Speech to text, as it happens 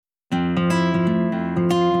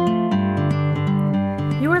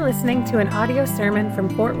listening to an audio sermon from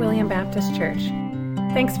Fort William Baptist Church.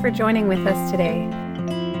 Thanks for joining with us today.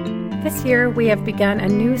 This year we have begun a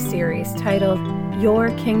new series titled Your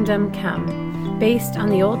Kingdom Come, based on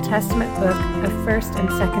the Old Testament book of 1st and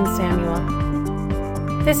 2nd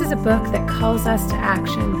Samuel. This is a book that calls us to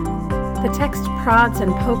action. The text prods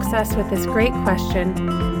and pokes us with this great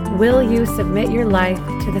question: will you submit your life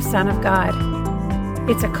to the Son of God?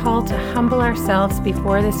 It's a call to humble ourselves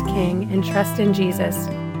before this King and trust in Jesus.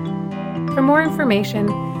 For more information,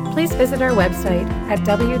 please visit our website at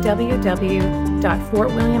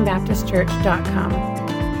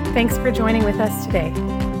www.fortwilliambaptistchurch.com. Thanks for joining with us today.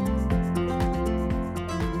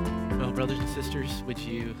 Well, brothers and sisters, would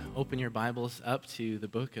you open your Bibles up to the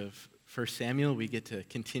book of 1 Samuel? We get to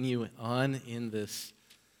continue on in this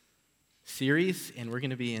series, and we're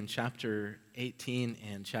going to be in chapter 18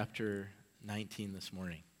 and chapter 19 this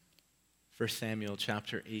morning. 1 Samuel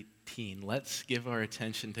chapter 18. Let's give our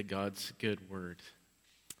attention to God's good word.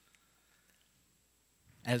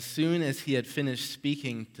 As soon as he had finished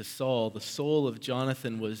speaking to Saul, the soul of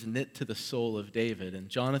Jonathan was knit to the soul of David, and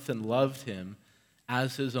Jonathan loved him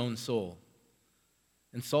as his own soul.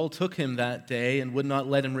 And Saul took him that day and would not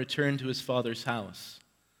let him return to his father's house.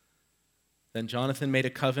 Then Jonathan made a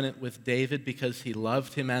covenant with David because he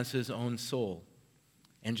loved him as his own soul.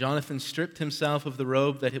 And Jonathan stripped himself of the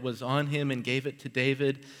robe that was on him and gave it to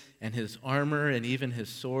David, and his armor, and even his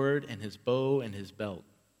sword, and his bow, and his belt.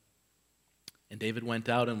 And David went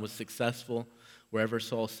out and was successful wherever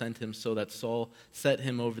Saul sent him, so that Saul set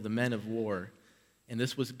him over the men of war. And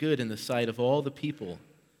this was good in the sight of all the people,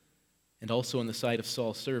 and also in the sight of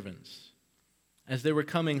Saul's servants. As they were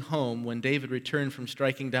coming home, when David returned from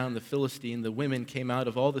striking down the Philistine, the women came out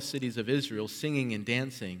of all the cities of Israel, singing and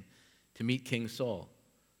dancing to meet King Saul,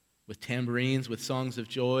 with tambourines, with songs of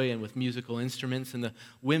joy, and with musical instruments, and the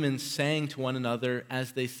women sang to one another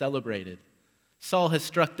as they celebrated. Saul has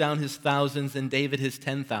struck down his thousands, and David his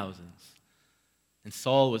 10,000s. And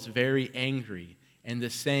Saul was very angry, and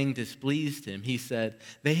this saying displeased him. He said,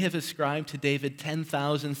 "They have ascribed to David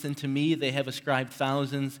 10,000s, and to me they have ascribed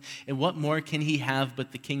thousands, and what more can he have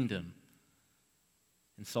but the kingdom?"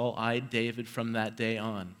 And Saul eyed David from that day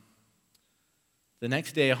on. The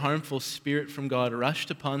next day, a harmful spirit from God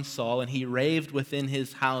rushed upon Saul, and he raved within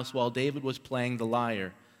his house while David was playing the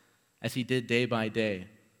lyre, as he did day by day.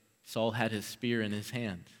 Saul had his spear in his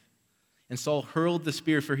hand. And Saul hurled the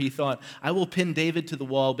spear, for he thought, "I will pin David to the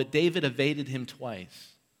wall," but David evaded him twice.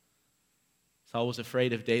 Saul was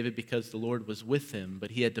afraid of David because the Lord was with him,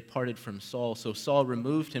 but he had departed from Saul. So Saul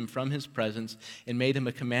removed him from his presence and made him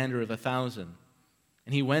a commander of 1,000.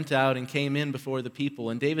 And he went out and came in before the people,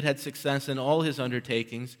 and David had success in all his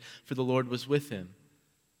undertakings, for the Lord was with him.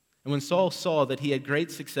 And when Saul saw that he had great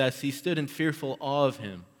success, he stood in fearful awe of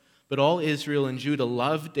him. But all Israel and Judah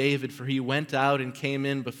loved David, for he went out and came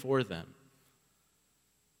in before them.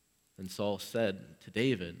 Then Saul said to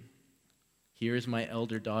David, "Here is my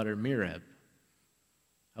elder daughter Merab.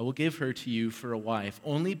 I will give her to you for a wife.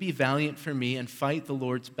 Only be valiant for me and fight the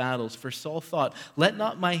Lord's battles." For Saul thought, "Let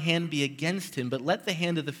not my hand be against him, but let the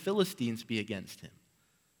hand of the Philistines be against him."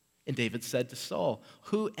 And David said to Saul,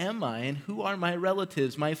 "Who am I, and who are my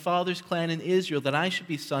relatives, my father's clan in Israel, that I should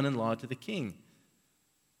be son-in-law to the king?"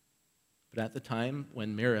 But at the time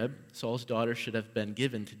when Merab, Saul's daughter, should have been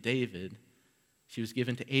given to David, she was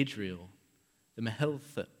given to Adriel, the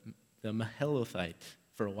Mahalathite,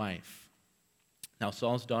 for a wife. Now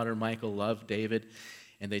Saul's daughter Michal loved David,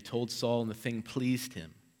 and they told Saul, and the thing pleased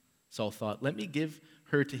him. Saul thought, "Let me give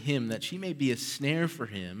her to him, that she may be a snare for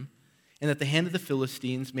him, and that the hand of the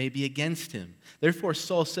Philistines may be against him." Therefore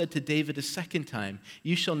Saul said to David a second time,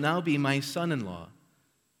 "You shall now be my son-in-law."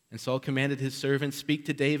 And Saul commanded his servants, "Speak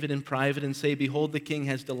to David in private and say, 'Behold, the king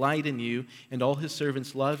has delight in you, and all his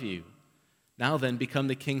servants love you. Now then, become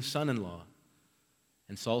the king's son-in-law.'"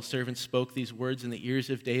 And Saul's servants spoke these words in the ears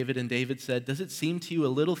of David, and David said, "Does it seem to you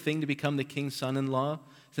a little thing to become the king's son-in-law,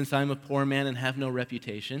 since I am a poor man and have no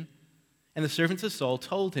reputation?" And the servants of Saul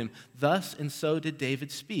told him, "Thus and so did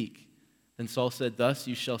David speak." Then Saul said, "Thus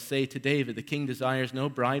you shall say to David, 'The king desires no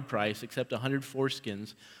bride price except 100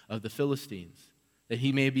 foreskins of the Philistines, that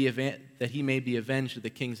he may be avenged of the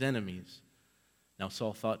king's enemies.'" Now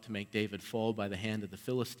Saul thought to make David fall by the hand of the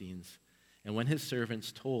Philistines. And when his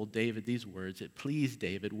servants told David these words, it pleased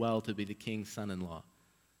David well to be the king's son-in-law.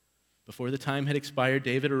 Before the time had expired,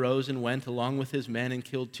 David arose and went along with his men and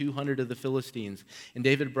killed 200 of the Philistines. And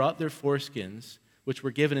David brought their foreskins, which were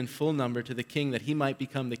given in full number, to the king, that he might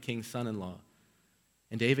become the king's son-in-law.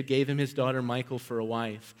 And David gave him his daughter Michal for a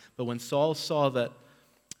wife. But when Saul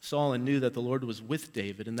and knew that the Lord was with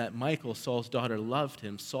David, and that Michal, Saul's daughter, loved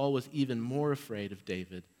him, Saul was even more afraid of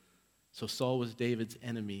David. So Saul was David's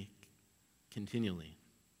enemy continually.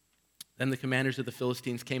 Then the commanders of the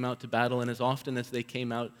Philistines came out to battle, and as often as they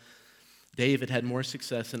came out, David had more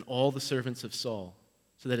success than all the servants of Saul,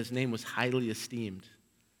 so that his name was highly esteemed.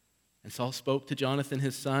 And Saul spoke to Jonathan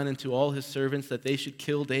his son and to all his servants that they should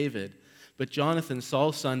kill David. But Jonathan,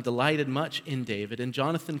 Saul's son, delighted much in David, and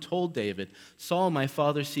Jonathan told David, Saul, my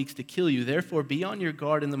father, seeks to kill you. Therefore, be on your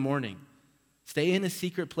guard in the morning. Stay in a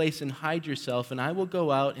secret place and hide yourself, and I will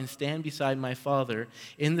go out and stand beside my father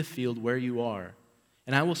in the field where you are.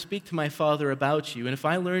 And I will speak to my father about you, and if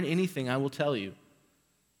I learn anything, I will tell you.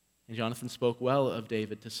 And Jonathan spoke well of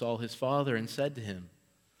David to Saul his father and said to him,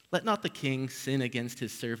 let not the king sin against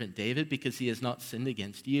his servant David, because he has not sinned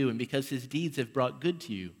against you, and because his deeds have brought good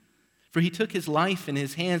to you. For he took his life in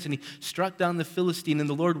his hands, and he struck down the Philistine, and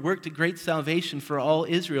the Lord worked a great salvation for all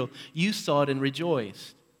Israel. You saw it and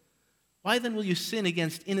rejoiced. Why then will you sin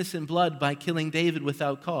against innocent blood by killing David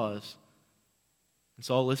without cause? And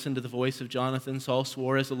Saul listened to the voice of Jonathan. Saul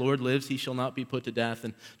swore, as the Lord lives, he shall not be put to death.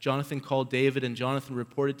 And Jonathan called David, and Jonathan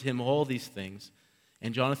reported to him all these things.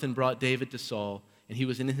 And Jonathan brought David to Saul, and he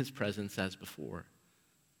was in his presence as before.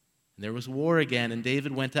 And there was war again, and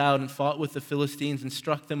David went out and fought with the Philistines and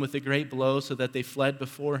struck them with a great blow so that they fled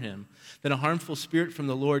before him. Then a harmful spirit from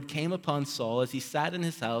the Lord came upon Saul as he sat in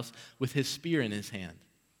his house with his spear in his hand.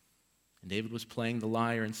 And David was playing the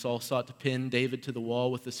lyre, and Saul sought to pin David to the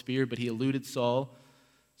wall with the spear, but he eluded Saul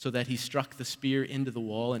so that he struck the spear into the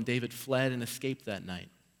wall, and David fled and escaped that night.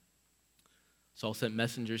 Saul sent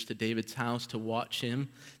messengers to David's house to watch him,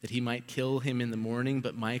 that he might kill him in the morning.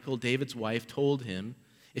 But Michal, David's wife, told him,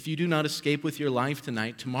 if you do not escape with your life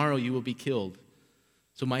tonight, tomorrow you will be killed.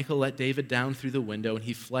 So Michal let David down through the window, and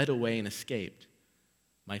he fled away and escaped.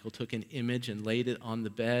 Michal took an image and laid it on the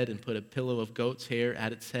bed and put a pillow of goat's hair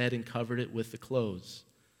at its head and covered it with the clothes.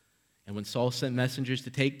 And when Saul sent messengers to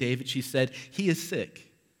take David, she said, he is sick.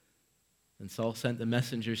 And Saul sent the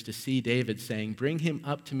messengers to see David, saying, bring him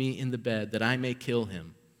up to me in the bed, that I may kill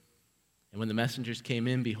him. And when the messengers came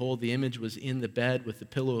in, behold, the image was in the bed with the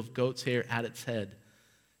pillow of goat's hair at its head.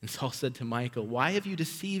 And Saul said to Michal, why have you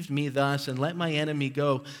deceived me thus, and let my enemy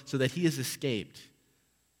go, so that he has escaped?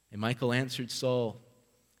 And Michal answered Saul,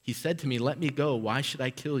 he said to me, let me go, why should I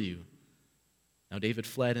kill you? Now David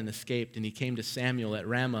fled and escaped, and he came to Samuel at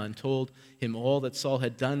Ramah and told him all that Saul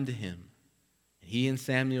had done to him. And he and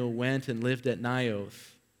Samuel went and lived at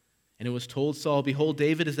Naioth. And it was told Saul, behold,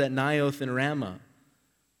 David is at Naioth in Ramah.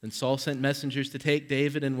 Then Saul sent messengers to take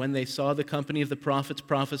David, and when they saw the company of the prophets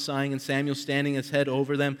prophesying and Samuel standing his head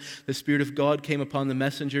over them, the Spirit of God came upon the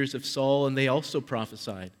messengers of Saul, and they also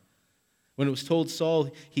prophesied. When it was told Saul,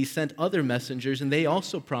 he sent other messengers, and they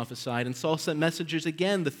also prophesied. And Saul sent messengers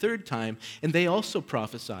again the third time, and they also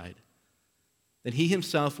prophesied. Then he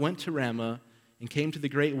himself went to Ramah and came to the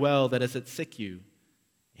great well that is at Sikku.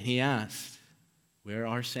 And he asked, where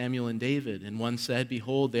are Samuel and David? And one said,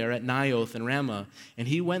 behold, they are at Naioth in Ramah. And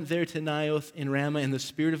he went there to Naioth in Ramah, and the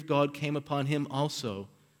Spirit of God came upon him also.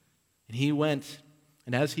 And he went,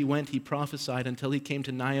 and as he went, he prophesied until he came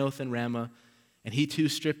to Naioth in Ramah. And he too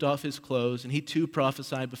stripped off his clothes, and he too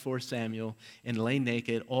prophesied before Samuel, and lay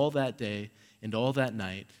naked all that day and all that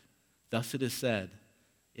night. Thus it is said,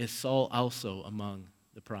 is Saul also among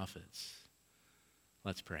the prophets?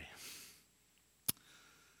 Let's pray.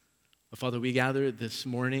 Well, Father, we gather this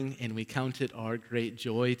morning, and we count it our great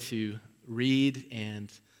joy to read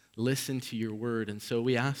and listen to your word. And so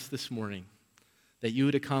we ask this morning that you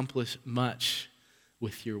would accomplish much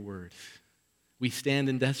with your word. We stand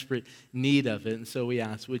in desperate need of it, and so we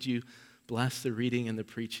ask, would you bless the reading and the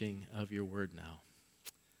preaching of your word now?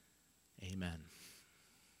 Amen.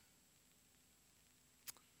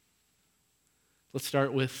 Let's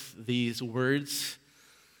start with these words.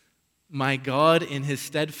 My God in his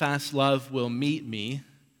steadfast love will meet me.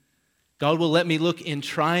 God will let me look in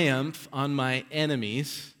triumph on my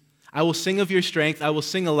enemies. I will sing of your strength. I will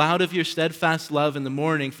sing aloud of your steadfast love in the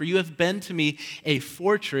morning, for you have been to me a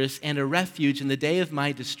fortress and a refuge in the day of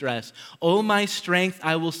my distress. O my strength,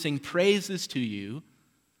 I will sing praises to you.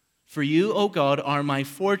 For you, O God, are my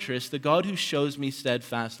fortress, the God who shows me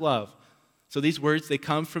steadfast love. So these words, they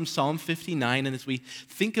come from Psalm 59, and as we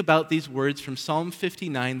think about these words from Psalm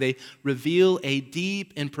 59, they reveal a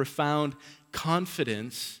deep and profound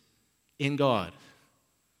confidence in God.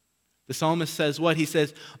 The psalmist says what? He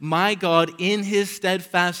says, my God in his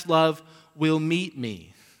steadfast love will meet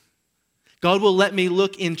me. God will let me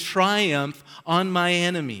look in triumph on my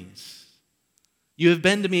enemies. You have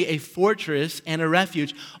been to me a fortress and a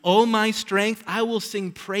refuge. O my strength, I will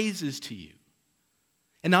sing praises to you.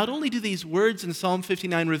 And not only do these words in Psalm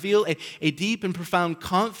 59 reveal a deep and profound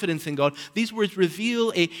confidence in God, these words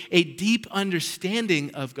reveal a deep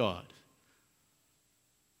understanding of God.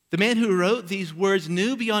 The man who wrote these words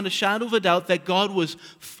knew beyond a shadow of a doubt that God was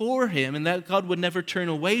for him and that God would never turn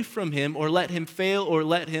away from him or let him fail or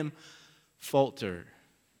let him falter.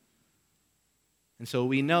 And so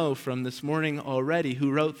we know from this morning already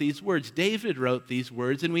who wrote these words. David wrote these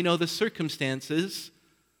words, and we know the circumstances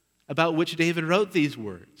about which David wrote these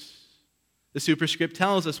words. The superscript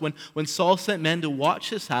tells us when Saul sent men to watch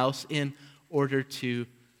his house in order to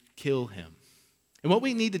kill him. And what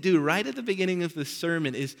we need to do right at the beginning of this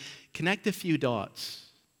sermon is connect a few dots.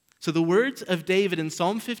 So the words of David in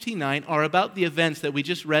Psalm 59 are about the events that we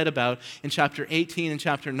just read about in chapter 18 and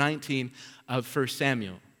chapter 19 of 1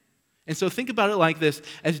 Samuel. And so think about it like this.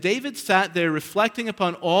 As David sat there reflecting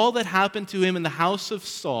upon all that happened to him in the house of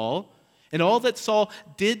Saul, and all that Saul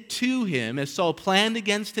did to him, as Saul planned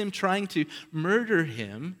against him, trying to murder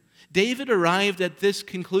him, David arrived at this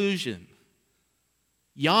conclusion: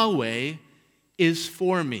 Yahweh is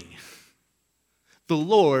for me. The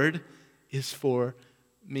Lord is for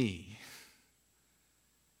me.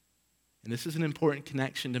 And this is an important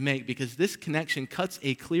connection to make because this connection cuts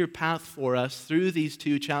a clear path for us through these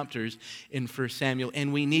two chapters in 1 Samuel.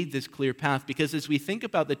 And we need this clear path because as we think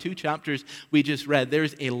about the two chapters we just read,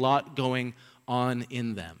 there's a lot going on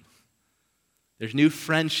in them. There's new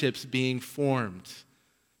friendships being formed.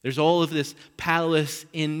 There's all of this palace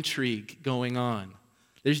intrigue going on.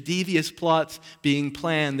 There's devious plots being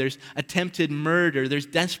planned. There's attempted murder. There's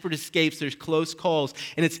desperate escapes. There's close calls.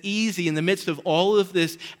 And it's easy in the midst of all of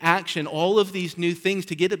this action, all of these new things,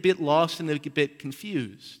 to get a bit lost and a bit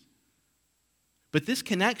confused. But this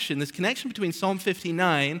connection between Psalm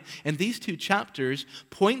 59 and these two chapters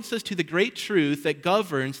points us to the great truth that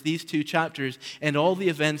governs these two chapters and all the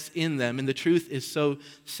events in them. And the truth is so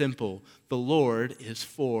simple. The Lord is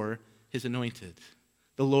for his anointed.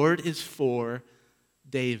 The Lord is for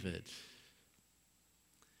David.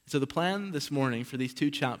 So the plan this morning for these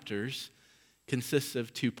two chapters consists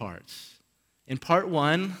of two parts. In part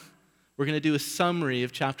one, we're going to do a summary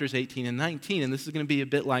of chapters 18 and 19, and this is going to be a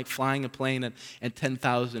bit like flying a plane at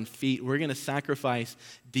 10,000 feet. We're going to sacrifice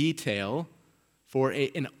detail for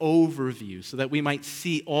an overview so that we might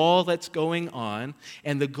see all that's going on,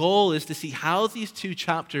 and the goal is to see how these two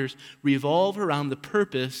chapters revolve around the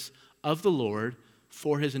purpose of the Lord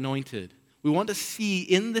for his anointed. We want to see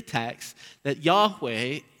in the text that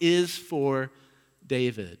Yahweh is for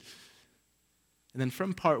David. And then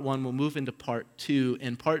from part one, we'll move into part two,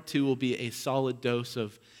 and part two will be a solid dose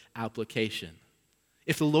of application.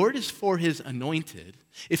 If the Lord is for his anointed,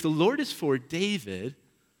 if the Lord is for David,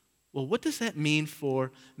 well, what does that mean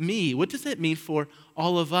for me? What does that mean for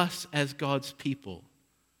all of us as God's people?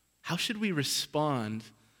 How should we respond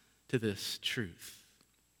to this truth?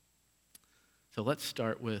 So let's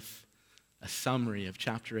start with a summary of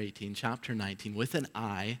chapter 18, chapter 19, with an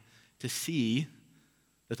eye to see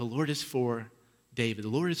that the Lord is for David. The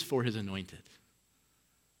Lord is for his anointed.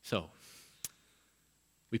 So,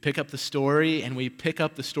 we pick up the story, and we pick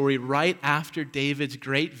up the story right after David's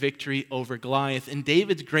great victory over Goliath. And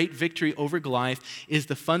David's great victory over Goliath is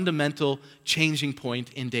the fundamental changing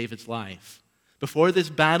point in David's life. Before this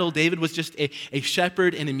battle, David was just a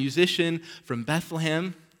shepherd and a musician from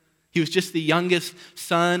Bethlehem. He was just the youngest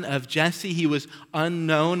son of Jesse. He was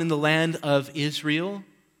unknown in the land of Israel.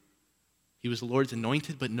 He was the Lord's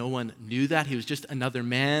anointed, but no one knew that. He was just another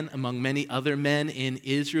man among many other men in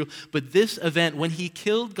Israel. But this event, when he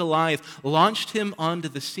killed Goliath, launched him onto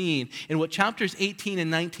the scene. And what chapters 18 and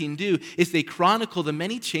 19 do is they chronicle the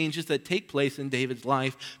many changes that take place in David's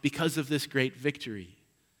life because of this great victory.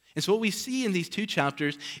 And so what we see in these two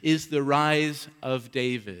chapters is the rise of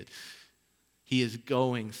David. He is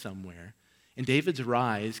going somewhere. And David's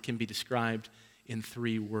rise can be described in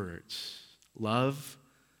three words: love,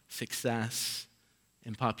 success,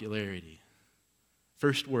 and popularity.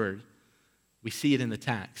 First word, we see it in the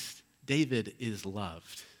text. David is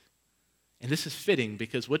loved. And this is fitting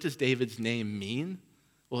because what does David's name mean?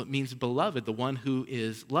 Well, it means beloved, the one who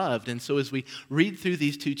is loved. And so as we read through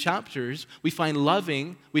these two chapters, we find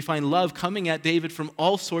love coming at David from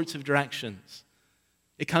all sorts of directions.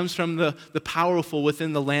 It comes from the powerful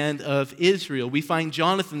within the land of Israel. We find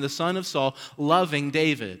Jonathan, the son of Saul, loving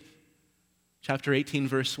David. Chapter 18,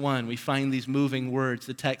 verse 1, we find these moving words.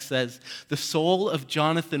 The text says, "The soul of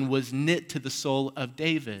Jonathan was knit to the soul of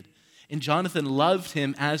David, and Jonathan loved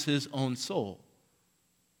him as his own soul."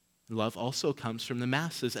 Love also comes from the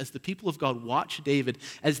masses. As the people of God watch David,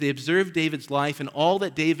 as they observe David's life and all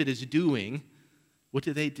that David is doing, what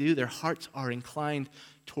do? Their hearts are inclined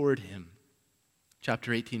toward him.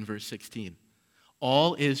 Chapter 18, verse 16.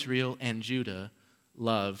 All Israel and Judah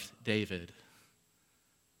loved David.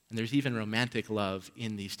 And there's even romantic love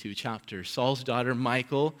in these two chapters. Saul's daughter,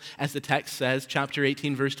 Michal, as the text says, chapter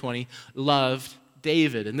 18, verse 20, loved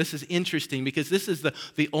David. And this is interesting because this is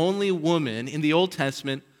the only woman in the Old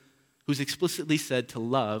Testament who's explicitly said to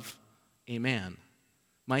love a man.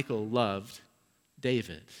 Michal loved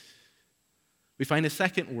David. We find a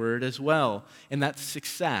second word as well, and that's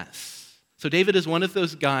success. So David is one of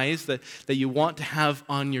those guys that you want to have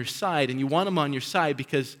on your side, and you want him on your side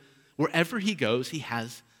because wherever he goes, he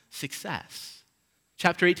has success.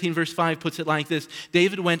 Chapter 18, verse 5 puts it like this: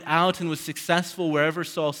 David went out and was successful wherever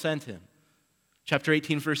Saul sent him. Chapter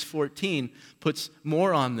 18, verse 14 puts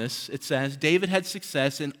more on this. It says, David had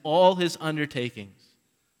success in all his undertakings.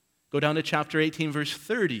 Go down to chapter 18, verse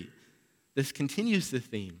 30. This continues the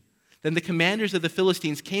theme. Then the commanders of the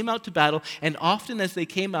Philistines came out to battle, and often as they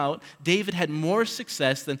came out, David had more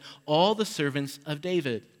success than all the servants of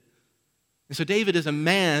David. And so David is a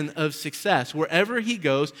man of success. Wherever he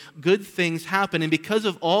goes, good things happen. And because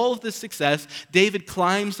of all of this success, David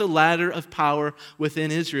climbs the ladder of power within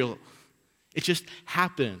Israel. It just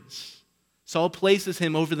happens. Saul places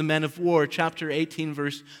him over the men of war, chapter 18,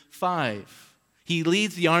 verse 5. He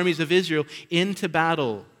leads the armies of Israel into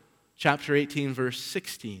battle, chapter 18, verse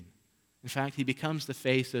 16. In fact, he becomes the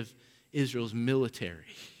face of Israel's military.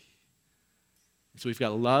 So we've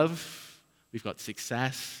got love, we've got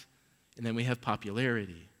success, and then we have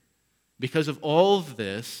popularity. Because of all of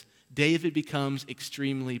this, David becomes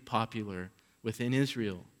extremely popular within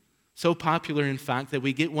Israel. So popular, in fact, that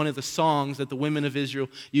we get one of the songs that the women of Israel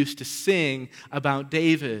used to sing about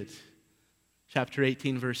David. Chapter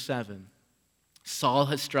 18, verse 7. Saul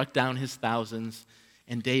has struck down his thousands,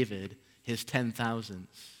 and David his 10,000s.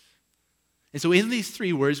 And so in these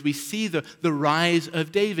three words, we see the rise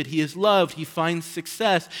of David. He is loved, he finds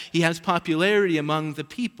success, he has popularity among the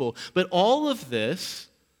people. But all of this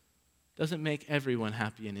doesn't make everyone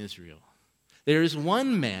happy in Israel. There is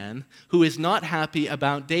one man who is not happy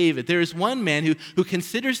about David. There is one man who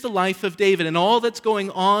considers the life of David and all that's going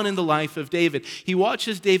on in the life of David. He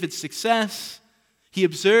watches David's success, he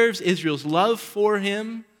observes Israel's love for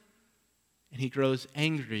him, and he grows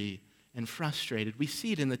angry and frustrated. We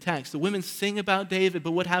see it in the text. The women sing about David,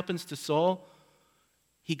 but what happens to Saul?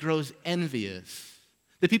 He grows envious.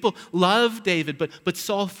 The people love David, but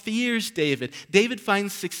Saul fears David. David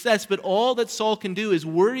finds success, but all that Saul can do is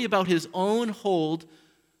worry about his own hold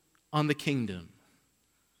on the kingdom.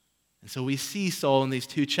 And so we see Saul in these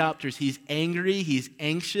two chapters. He's angry, he's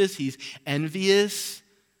anxious, he's envious,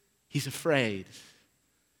 he's afraid.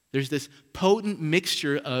 There's this potent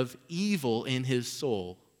mixture of evil in his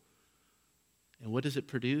soul. And what does it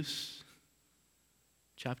produce?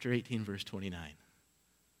 Chapter 18, verse 29.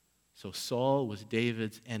 So Saul was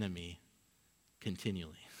David's enemy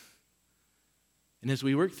continually. And as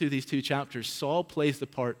we work through these two chapters, Saul plays the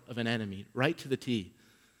part of an enemy right to the T.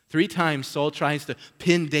 3 times Saul tries to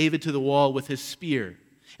pin David to the wall with his spear.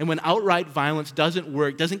 And when outright violence doesn't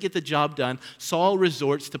work, doesn't get the job done, Saul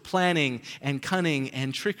resorts to planning and cunning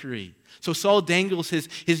and trickery. So Saul dangles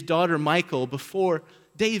his daughter Michal before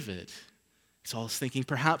David. Saul's thinking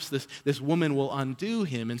perhaps this woman will undo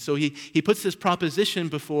him. And so he puts this proposition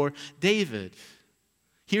before David.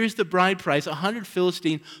 Here's the bride price, 100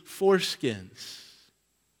 Philistine foreskins.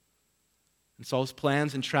 And Saul's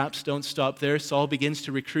plans and traps don't stop there. Saul begins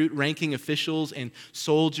to recruit ranking officials and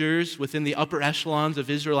soldiers within the upper echelons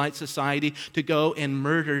of Israelite society to go and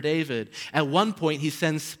murder David. At one point, he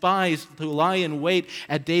sends spies to lie in wait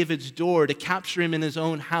at David's door to capture him in his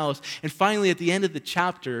own house. And finally, at the end of the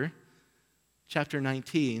chapter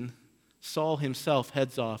 19, Saul himself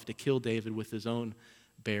heads off to kill David with his own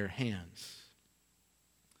bare hands.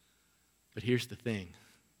 But here's the thing.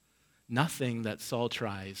 Nothing that Saul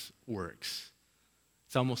tries works.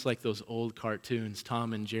 It's almost like those old cartoons,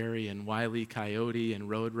 Tom and Jerry and Wile E. Coyote and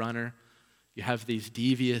Roadrunner. You have these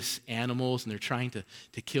devious animals, and they're trying to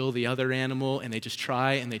kill the other animal, and they just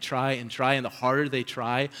try, and they try, and try, and the harder they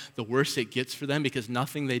try, the worse it gets for them because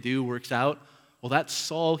nothing they do works out. Well, that's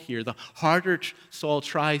Saul here. The harder Saul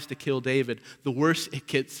tries to kill David, the worse it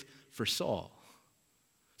gets for Saul.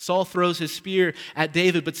 Saul throws his spear at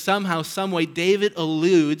David, but somehow, someway, David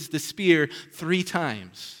eludes the spear 3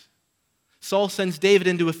 times. Saul sends David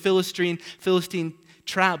into a Philistine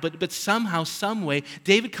trap, but somehow, someway,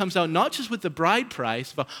 David comes out not just with the bride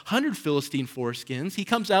price of 100 Philistine foreskins, he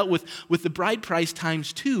comes out with the bride price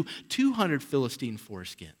times 2, 200 Philistine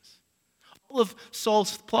foreskins. All of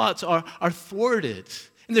Saul's plots are thwarted,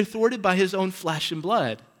 and they're thwarted by his own flesh and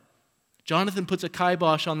blood. Jonathan puts a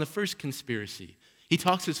kibosh on the first conspiracy. He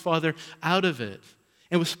talks his father out of it.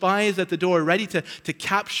 And with spies at the door, ready to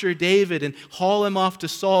capture David and haul him off to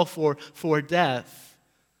Saul for death,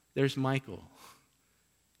 there's Michal.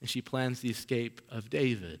 And she plans the escape of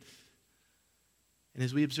David. And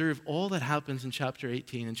as we observe all that happens in chapter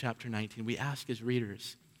 18 and chapter 19, we ask as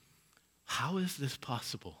readers, how is this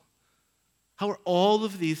possible? How are all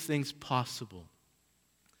of these things possible?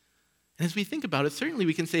 And as we think about it, certainly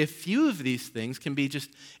we can say a few of these things can be just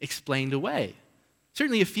explained away.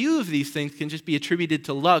 Certainly a few of these things can just be attributed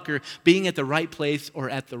to luck or being at the right place or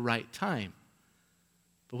at the right time.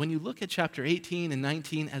 But when you look at chapter 18 and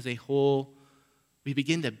 19 as a whole, we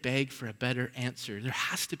begin to beg for a better answer. There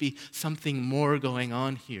has to be something more going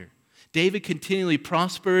on here. David continually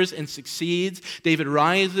prospers and succeeds. David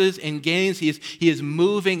rises and gains. He is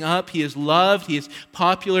moving up. He is loved. He is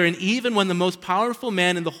popular. And even when the most powerful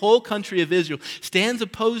man in the whole country of Israel stands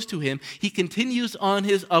opposed to him, he continues on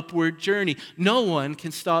his upward journey. No one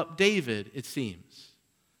can stop David, it seems.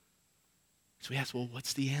 So we ask, well,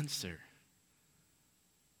 what's the answer?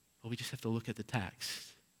 Well, we just have to look at the text.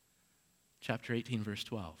 Chapter 18, verse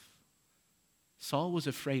 12. Saul was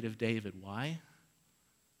afraid of David. Why?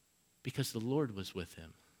 Because the Lord was with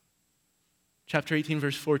him. Chapter 18,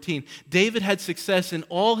 verse 14. David had success in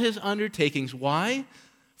all his undertakings. Why?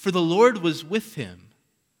 For the Lord was with him.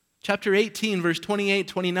 Chapter 18, verse 28,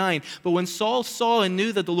 29. But when Saul saw and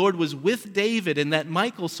knew that the Lord was with David and that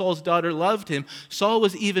Michal, Saul's daughter, loved him, Saul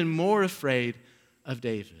was even more afraid of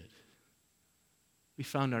David. We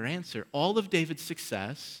found our answer. All of David's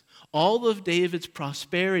success, all of David's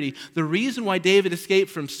prosperity, the reason why David escaped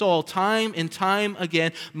from Saul time and time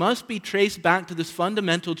again must be traced back to this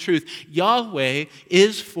fundamental truth. Yahweh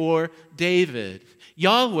is for David.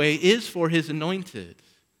 Yahweh is for his anointed.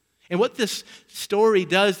 And what this story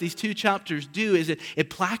does, these two chapters do, is it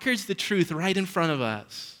placards the truth right in front of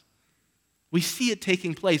us. We see it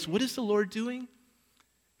taking place. What is the Lord doing?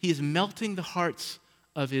 He is melting the hearts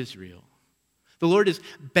of Israel. The Lord is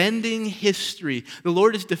bending history. The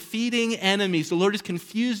Lord is defeating enemies. The Lord is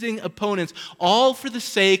confusing opponents, all for the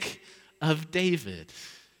sake of David.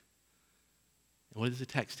 And what is the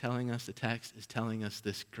text telling us? The text is telling us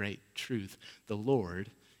this great truth. The Lord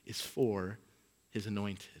is for his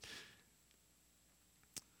anointed.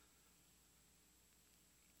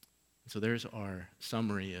 So there's our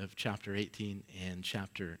summary of chapter 18 and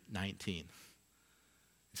chapter 19.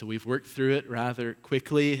 So we've worked through it rather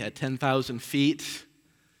quickly at 10,000 feet.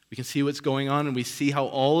 We can see what's going on, and we see how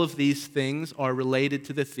all of these things are related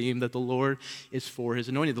to the theme that the Lord is for his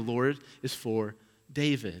anointed. The Lord is for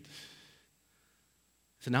David.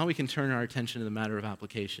 So now we can turn our attention to the matter of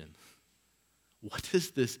application. What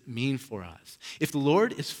does this mean for us? If the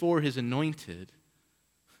Lord is for his anointed,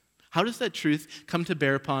 how does that truth come to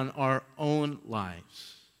bear upon our own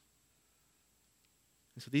lives?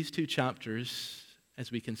 And so these two chapters, as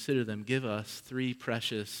we consider them, give us three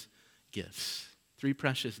precious gifts. Three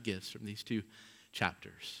precious gifts from these two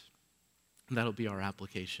chapters. And that'll be our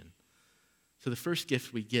application. So the first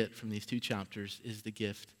gift we get from these two chapters is the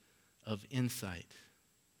gift of insight.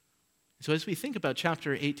 So as we think about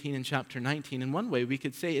chapter 18 and chapter 19, in one way we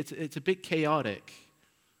could say it's a bit chaotic.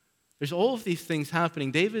 There's all of these things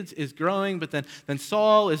happening. David is growing, but then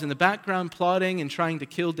Saul is in the background plotting and trying to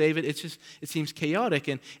kill David. It seems chaotic,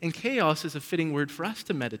 and chaos is a fitting word for us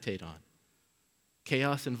to meditate on.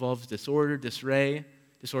 Chaos involves disorder, disarray,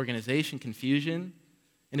 disorganization, confusion.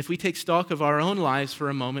 And if we take stock of our own lives for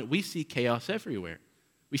a moment, we see chaos everywhere.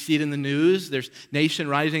 We see it in the news. There's nation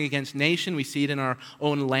rising against nation. We see it in our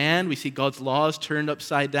own land. We see God's laws turned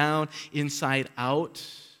upside down, inside out.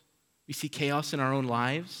 We see chaos in our own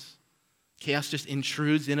lives. Chaos just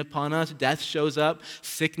intrudes in upon us. Death shows up.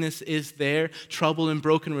 Sickness is there. Trouble and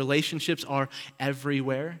broken relationships are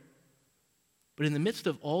everywhere. But in the midst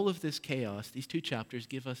of all of this chaos, these two chapters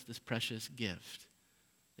give us this precious gift.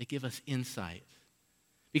 They give us insight.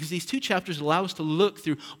 Because these two chapters allow us to look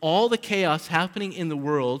through all the chaos happening in the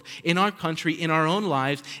world, in our country, in our own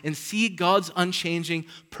lives, and see God's unchanging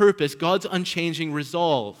purpose, God's unchanging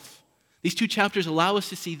resolve. These two chapters allow us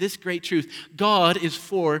to see this great truth. God is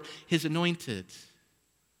for his anointed.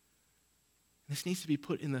 This needs to be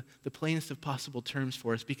put in the plainest of possible terms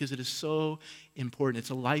for us because it is so important.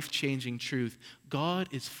 It's a life-changing truth. God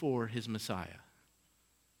is for his Messiah.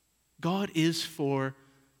 God is for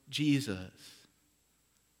Jesus.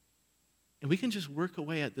 And we can just work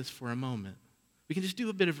away at this for a moment. We can just do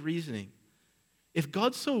a bit of reasoning. If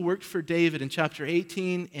God so worked for David in chapter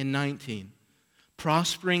 18 and 19,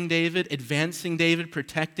 prospering David, advancing David,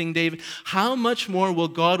 protecting David, how much more will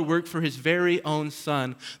God work for his very own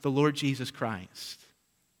Son, the Lord Jesus Christ?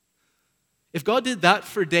 If God did that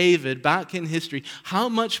for David back in history, how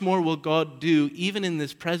much more will God do even in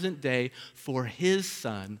this present day for his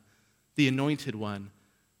Son, the Anointed One,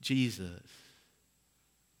 Jesus?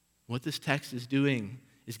 What this text is doing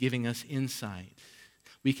is giving us insight.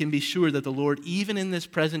 We can be sure that the Lord, even in this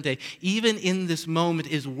present day, even in this moment,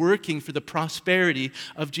 is working for the prosperity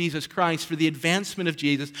of Jesus Christ, for the advancement of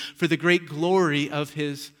Jesus, for the great glory of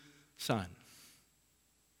his Son.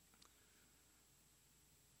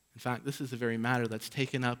 In fact, this is the very matter that's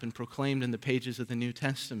taken up and proclaimed in the pages of the New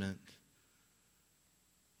Testament.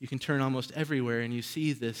 You can turn almost everywhere and you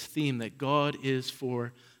see this theme that God is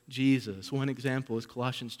for Jesus. One example is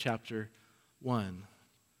Colossians chapter 1.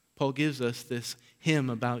 Paul gives us this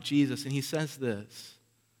hymn about Jesus, and he says this: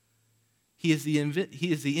 He is the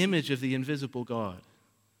image of the invisible God,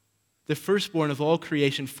 the firstborn of all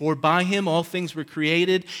creation. For by him all things were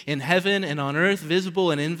created in heaven and on earth,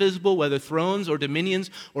 visible and invisible, whether thrones or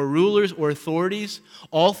dominions or rulers or authorities.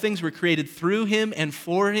 All things were created through him and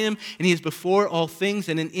for him, and he is before all things,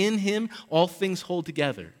 and in him all things hold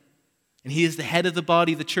together. And he is the head of the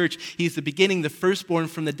body, the church. He is the beginning, the firstborn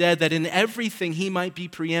from the dead, that in everything he might be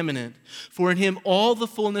preeminent. For in him all the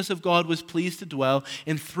fullness of God was pleased to dwell,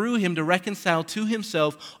 and through him to reconcile to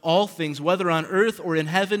himself all things, whether on earth or in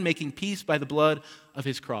heaven, making peace by the blood of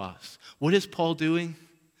his cross. What is Paul doing?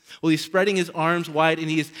 Well, he's spreading his arms wide, and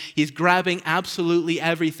he's grabbing absolutely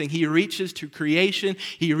everything. He reaches to creation.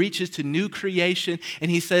 He reaches to new creation,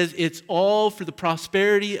 and he says it's all for the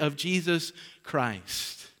prosperity of Jesus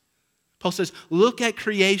Christ. Paul says, look at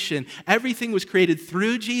creation. Everything was created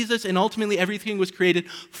through Jesus, and ultimately everything was created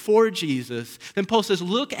for Jesus. Then Paul says,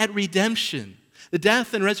 look at redemption, the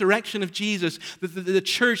death and resurrection of Jesus, the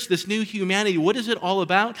church, this new humanity. What is it all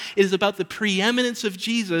about? It is about the preeminence of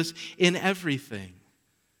Jesus in everything.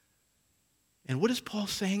 And what is Paul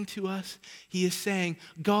saying to us? He is saying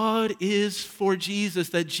God is for Jesus,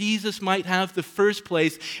 that Jesus might have the first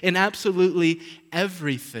place in absolutely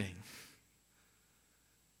everything.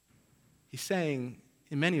 He's saying,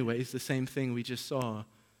 in many ways, the same thing we just saw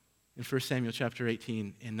in 1 Samuel chapter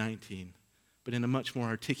 18 and 19, but in a much more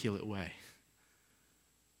articulate way.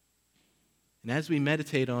 And as we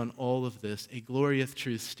meditate on all of this, a glorious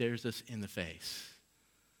truth stares us in the face.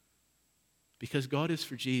 Because God is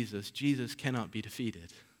for Jesus, Jesus cannot be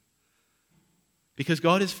defeated. Because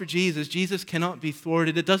God is for Jesus, Jesus cannot be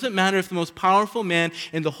thwarted. It doesn't matter if the most powerful man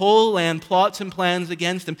in the whole land plots and plans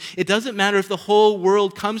against him. It doesn't matter if the whole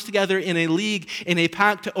world comes together in a league, in a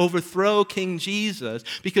pact to overthrow King Jesus.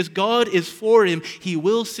 Because God is for him, he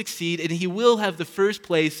will succeed, and he will have the first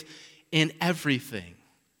place in everything.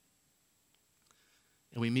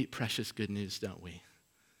 And we meet precious good news, don't we?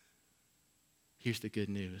 Here's the good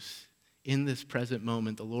news. In this present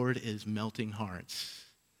moment, the Lord is melting hearts.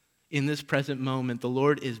 In this present moment, the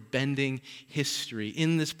Lord is bending history.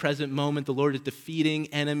 In this present moment, the Lord is defeating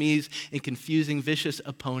enemies and confusing vicious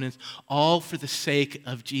opponents, all for the sake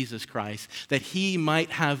of Jesus Christ, that he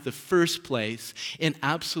might have the first place in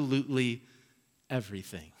absolutely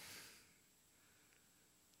everything.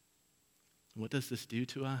 What does this do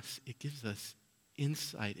to us? It gives us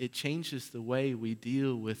insight. It changes the way we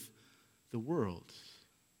deal with the world.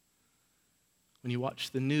 When you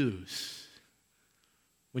watch the news,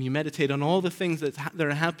 when you meditate on all the things that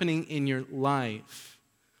are happening in your life,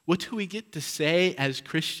 what do we get to say as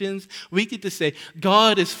Christians? We get to say,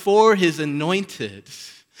 God is for his anointed.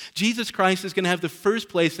 Jesus Christ is going to have the first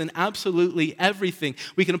place in absolutely everything.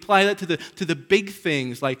 We can apply that to the big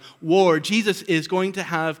things like war. Jesus is going to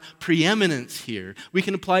have preeminence here. We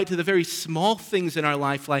can apply it to the very small things in our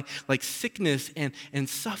life like sickness and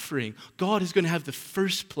suffering. God is going to have the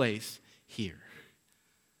first place here.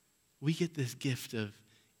 We get this gift of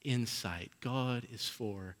insight. God is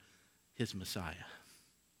for his Messiah.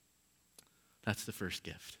 That's the first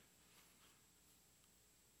gift.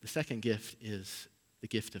 The second gift is the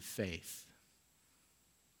gift of faith.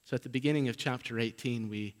 So at the beginning of chapter 18,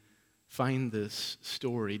 we find this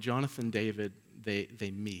story. Jonathan and David,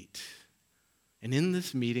 they meet. And in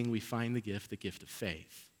this meeting, we find the gift of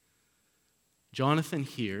faith. Jonathan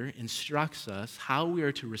here instructs us how we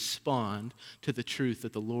are to respond to the truth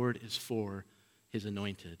that the Lord is for his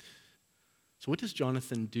anointed. So what does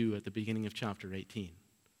Jonathan do at the beginning of chapter 18?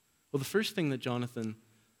 Well, the first thing that Jonathan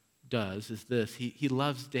does is this. He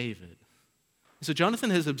loves David. So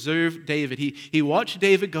Jonathan has observed David. He watched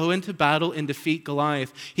David go into battle and defeat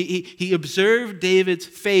Goliath. He observed David's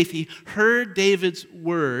faith. He heard David's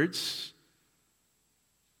words.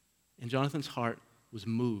 And Jonathan's heart was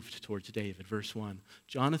moved towards David. Verse 1,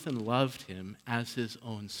 Jonathan loved him as his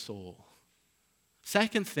own soul.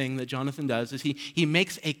 Second thing that Jonathan does is he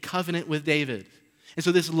makes a covenant with David. And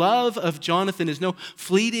so this love of Jonathan is no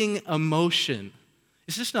fleeting emotion.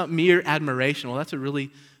 It's just not mere admiration. Well, that's a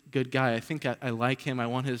really good guy. I think I like him. I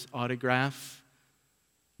want his autograph.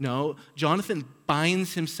 No, Jonathan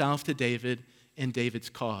binds himself to David in David's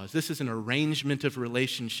cause. This is an arrangement of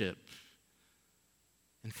relationship.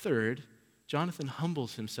 And third, Jonathan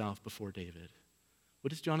humbles himself before David. What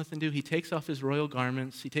does Jonathan do? He takes off his royal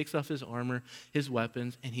garments, he takes off his armor, his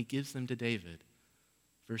weapons, and he gives them to David.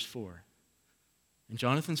 Verse 4. And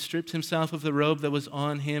Jonathan stripped himself of the robe that was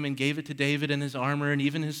on him and gave it to David and his armor and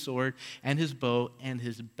even his sword and his bow and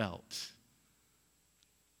his belt.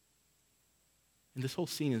 And this whole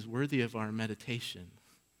scene is worthy of our meditation.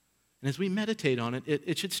 And as we meditate on it,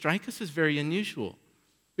 it should strike us as very unusual.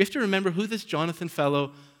 We have to remember who this Jonathan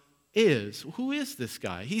fellow is. Who is this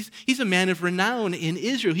guy? He's a man of renown in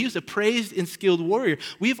Israel. He was a praised and skilled warrior.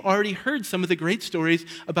 We've already heard some of the great stories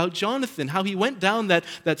about Jonathan, how he went down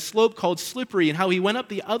that slope called Slippery, and how he went up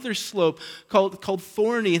the other slope called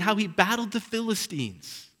Thorny, and how he battled the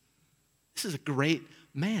Philistines. This is a great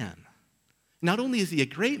man. Not only is he a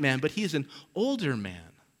great man, but he is an older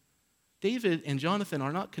man. David and Jonathan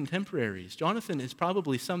are not contemporaries. Jonathan is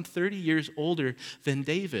probably some 30 years older than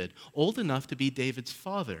David, old enough to be David's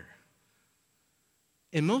father.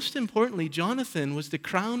 And most importantly, Jonathan was the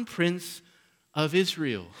crown prince of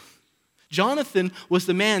Israel. Jonathan was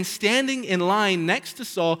the man standing in line next to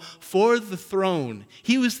Saul for the throne.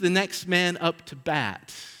 He was the next man up to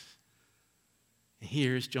bat. And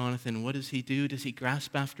here's Jonathan. What does he do? Does he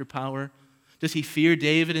grasp after power? Does he fear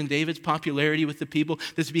David and David's popularity with the people?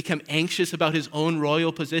 Does he become anxious about his own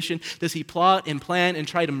royal position? Does he plot and plan and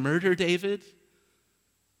try to murder David?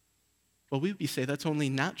 Well, we would say that's only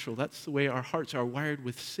natural. That's the way our hearts are wired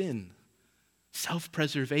with sin.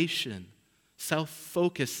 Self-preservation,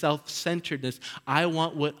 self-focus, self-centeredness. I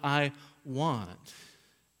want what I want.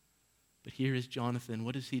 But here is Jonathan.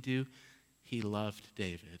 What does he do? He loved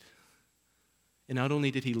David. And not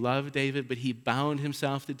only did he love David, but he bound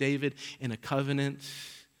himself to David in a covenant.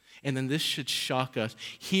 And then this should shock us.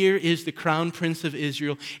 Here is the crown prince of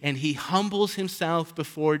Israel, and he humbles himself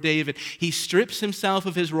before David. He strips himself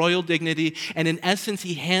of his royal dignity, and in essence,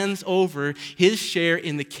 he hands over his share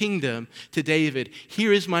in the kingdom to David.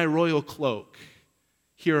 Here is my royal cloak.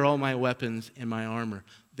 Here are all my weapons and my armor.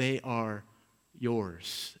 They are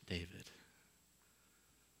yours, David.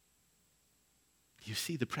 You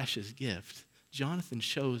see the precious gift. Jonathan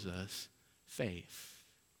shows us faith.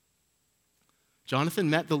 Jonathan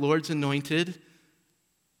met the Lord's anointed,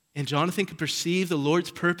 and Jonathan could perceive the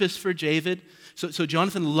Lord's purpose for David. So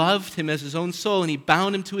Jonathan loved him as his own soul, and he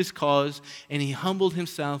bound him to his cause, and he humbled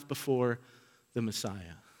himself before the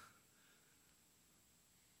Messiah.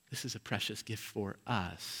 This is a precious gift for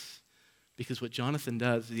us, because what Jonathan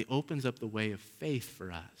does is he opens up the way of faith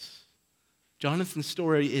for us. Jonathan's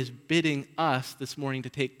story is bidding us this morning to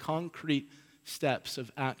take concrete steps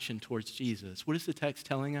of action towards Jesus. What is the text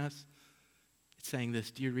telling us? It's saying this,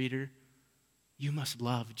 dear reader, you must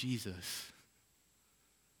love Jesus.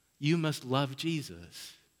 You must love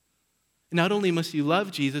Jesus. Not only must you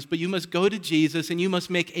love Jesus, but you must go to Jesus and you must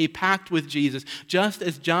make a pact with Jesus. Just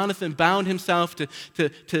as Jonathan bound himself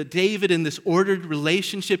to David in this ordered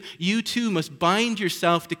relationship, you too must bind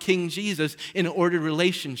yourself to King Jesus in an ordered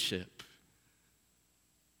relationship.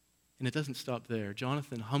 And it doesn't stop there.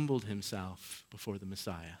 Jonathan humbled himself before the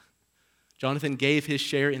Messiah. Jonathan gave his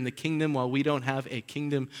share in the kingdom while we don't have a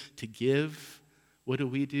kingdom to give. What do?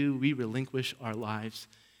 We relinquish our lives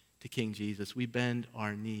to King Jesus. We bend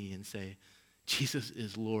our knee and say, Jesus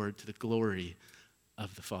is Lord to the glory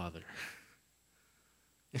of the Father.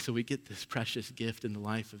 And so we get this precious gift in the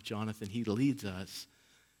life of Jonathan. He leads us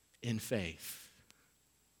in faith.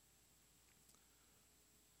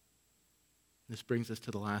 This brings us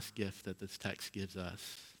to the last gift that this text gives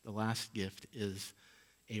us. The last gift is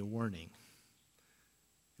a warning.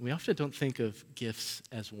 And we often don't think of gifts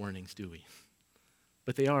as warnings, do we?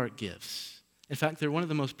 But they are gifts. In fact, they're one of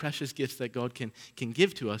the most precious gifts that God can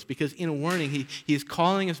give to us, because in a warning, he is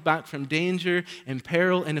calling us back from danger and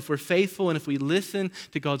peril. And if we're faithful and if we listen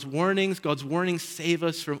to God's warnings save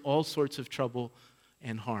us from all sorts of trouble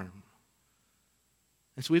and harm.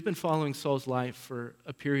 And so we've been following Saul's life for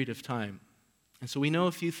a period of time. And so we know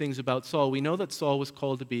a few things about Saul. We know that Saul was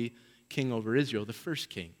called to be king over Israel, the first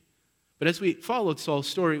king. But as we followed Saul's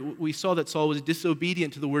story, we saw that Saul was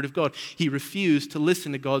disobedient to the word of God. He refused to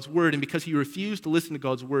listen to God's word, and because he refused to listen to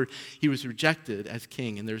God's word, he was rejected as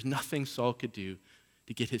king, and there's nothing Saul could do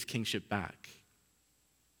to get his kingship back.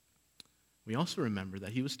 We also remember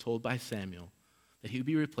that he was told by Samuel that he would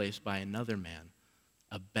be replaced by another man,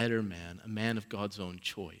 a better man, a man of God's own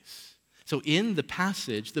choice. So in the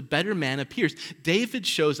passage, the better man appears. David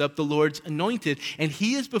shows up, the Lord's anointed, and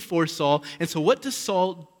he is before Saul. And so what does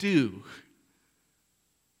Saul do?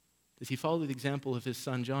 Does he follow the example of his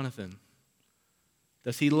son Jonathan?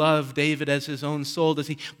 Does he love David as his own soul? Does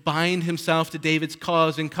he bind himself to David's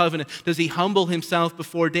cause and covenant? Does he humble himself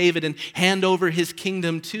before David and hand over his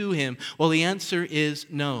kingdom to him? Well, the answer is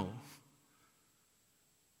no.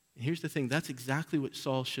 And here's the thing, that's exactly what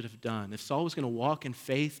Saul should have done. If Saul was going to walk in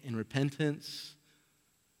faith and repentance,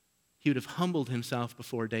 he would have humbled himself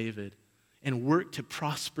before David and worked to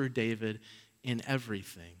prosper David in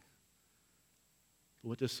everything. But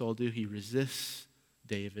what does Saul do? He resists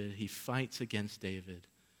David. He fights against David.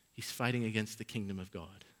 He's fighting against the kingdom of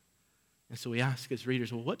God. And so we ask as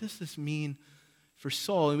readers, well, what does this mean for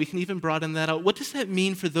Saul? And we can even broaden that out. What does that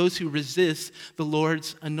mean for those who resist the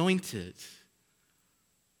Lord's anointed?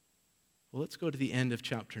 Well, let's go to the end of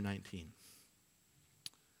chapter 19.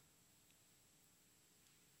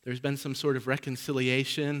 There's been some sort of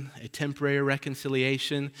reconciliation, a temporary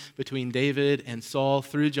reconciliation between David and Saul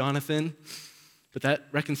through Jonathan. But that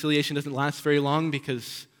reconciliation doesn't last very long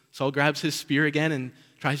because Saul grabs his spear again and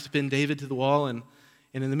tries to pin David to the wall. And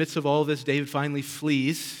in the midst of all of this, David finally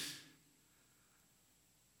flees.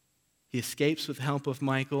 He escapes with the help of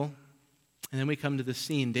Michal. And then we come to the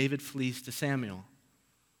scene. David flees to Samuel.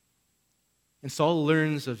 And Saul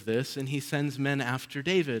learns of this, and he sends men after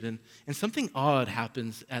David. And something odd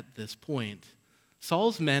happens at this point.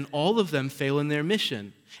 Saul's men, all of them fail in their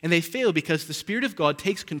mission. And they fail because the Spirit of God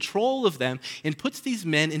takes control of them and puts these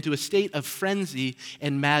men into a state of frenzy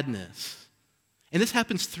and madness. And this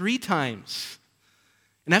happens 3 times.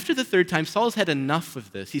 And after the 3rd time, Saul's had enough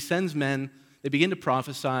of this. He sends men, they begin to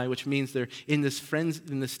prophesy, which means they're in this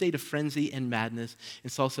state of frenzy and madness.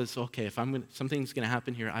 And Saul says, okay, if something's going to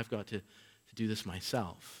happen here, I've got to do this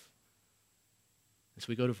myself. And so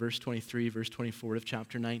we go to verse 23, verse 24 of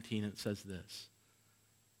chapter 19, and it says this.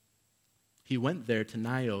 He went there to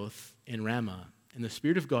Naioth in Ramah, and the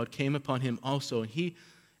Spirit of God came upon him also,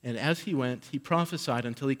 and as he went, he prophesied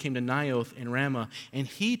until he came to Naioth in Ramah, and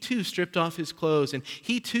he too stripped off his clothes, and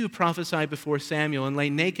he too prophesied before Samuel, and lay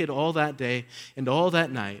naked all that day and all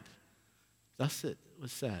that night. Thus it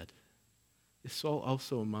was said, is Saul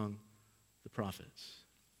also among the prophets?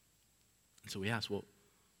 And so we ask, well,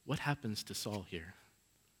 what happens to Saul here?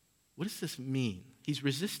 What does this mean? He's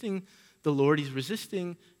resisting the Lord, he's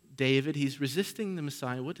resisting David, he's resisting the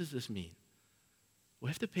Messiah. What does this mean? We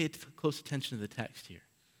have to pay close attention to the text here.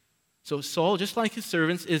 So Saul, just like his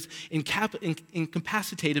servants, is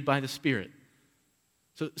incapacitated by the Spirit.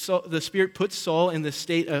 So the Spirit puts Saul in the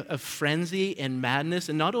state of frenzy and madness.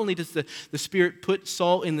 And not only does the Spirit put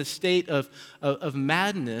Saul in the state of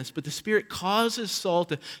madness, but the Spirit causes Saul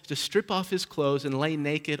to strip off his clothes and lay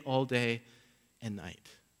naked all day and night.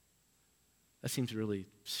 That seems really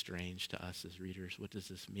strange to us as readers. What does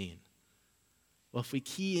this mean? Well, if we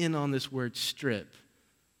key in on this word strip,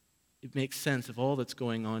 it makes sense of all that's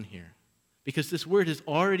going on here. Because this word has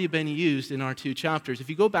already been used in our 2 chapters. If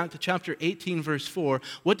you go back to chapter 18, verse 4,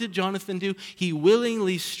 what did Jonathan do? He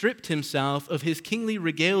willingly stripped himself of his kingly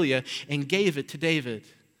regalia and gave it to David.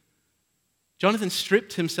 Jonathan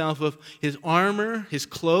stripped himself of his armor, his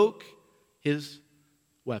cloak, his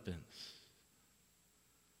weapons.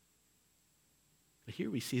 But here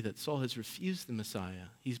we see that Saul has refused the Messiah.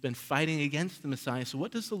 He's been fighting against the Messiah. So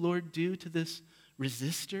what does the Lord do to this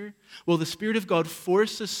resistor? Well, the Spirit of God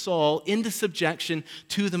forces Saul into subjection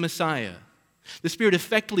to the Messiah. The Spirit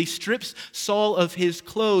effectively strips Saul of his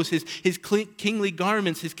clothes, his kingly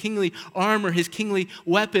garments, his kingly armor, his kingly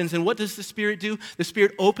weapons. And what does the Spirit do? The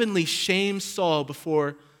Spirit openly shames Saul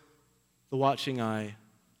before the watching eye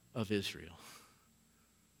of Israel.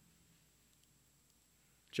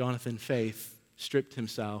 Jonathan Faith stripped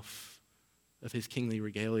himself of his kingly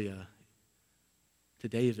regalia to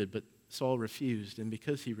David, but Saul refused, and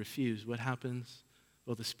because he refused, what happens?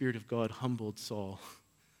 Well, the Spirit of God humbled Saul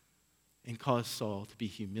and caused Saul to be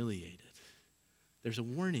humiliated. There's a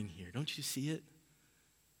warning here. Don't you see it?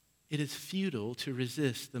 It is futile to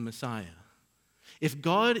resist the Messiah. If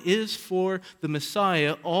God is for the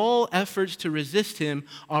Messiah, all efforts to resist him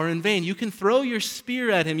are in vain. You can throw your spear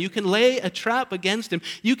at him. You can lay a trap against him.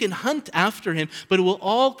 You can hunt after him, but it will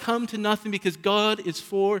all come to nothing because God is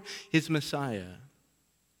for his Messiah.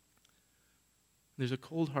 There's a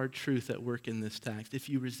cold, hard truth at work in this text. If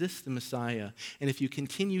you resist the Messiah, and if you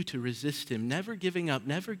continue to resist him, never giving up,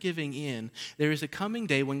 never giving in, there is a coming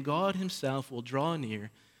day when God himself will draw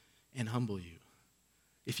near and humble you.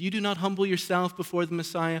 If you do not humble yourself before the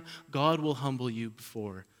Messiah, God will humble you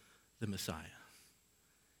before the Messiah.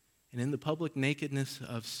 And in the public nakedness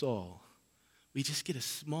of Saul, we just get a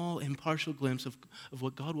small, impartial glimpse of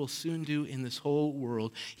what God will soon do in this whole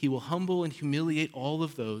world. He will humble and humiliate all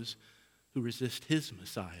of those who resist his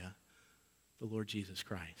Messiah, the Lord Jesus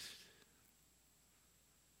Christ.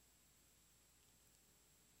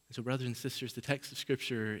 And so, brothers and sisters, the text of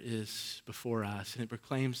Scripture is before us, and it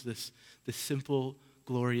proclaims this simple,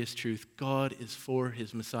 glorious truth. God is for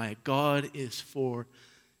his Messiah. God is for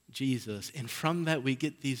Jesus. And from that, we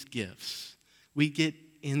get these gifts. We get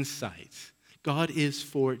insight. God is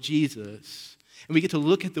for Jesus. And we get to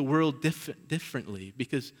look at the world differently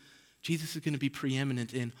because Jesus is going to be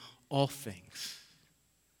preeminent in all things.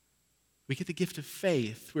 We get the gift of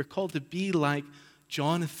faith. We're called to be like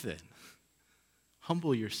Jonathan.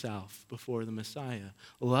 Humble yourself before the Messiah.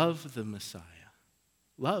 Love the Messiah.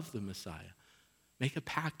 Love the Messiah. Make a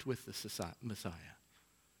pact with the Messiah.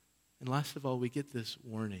 And last of all, we get this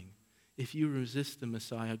warning. If you resist the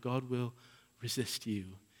Messiah, God will resist you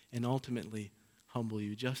and ultimately humble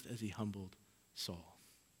you, just as he humbled Saul.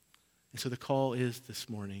 And so the call is this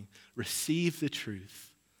morning, receive the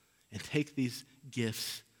truth and take these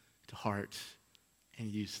gifts to heart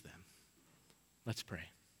and use them. Let's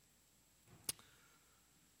pray.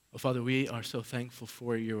 Oh, Father, we are so thankful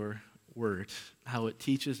for your word, how it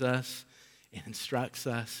teaches us and instructs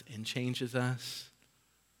us and changes us.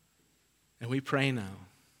 And we pray now,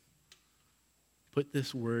 put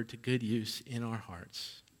this word to good use in our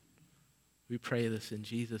hearts. We pray this in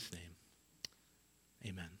Jesus' name.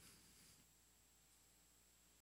 Amen.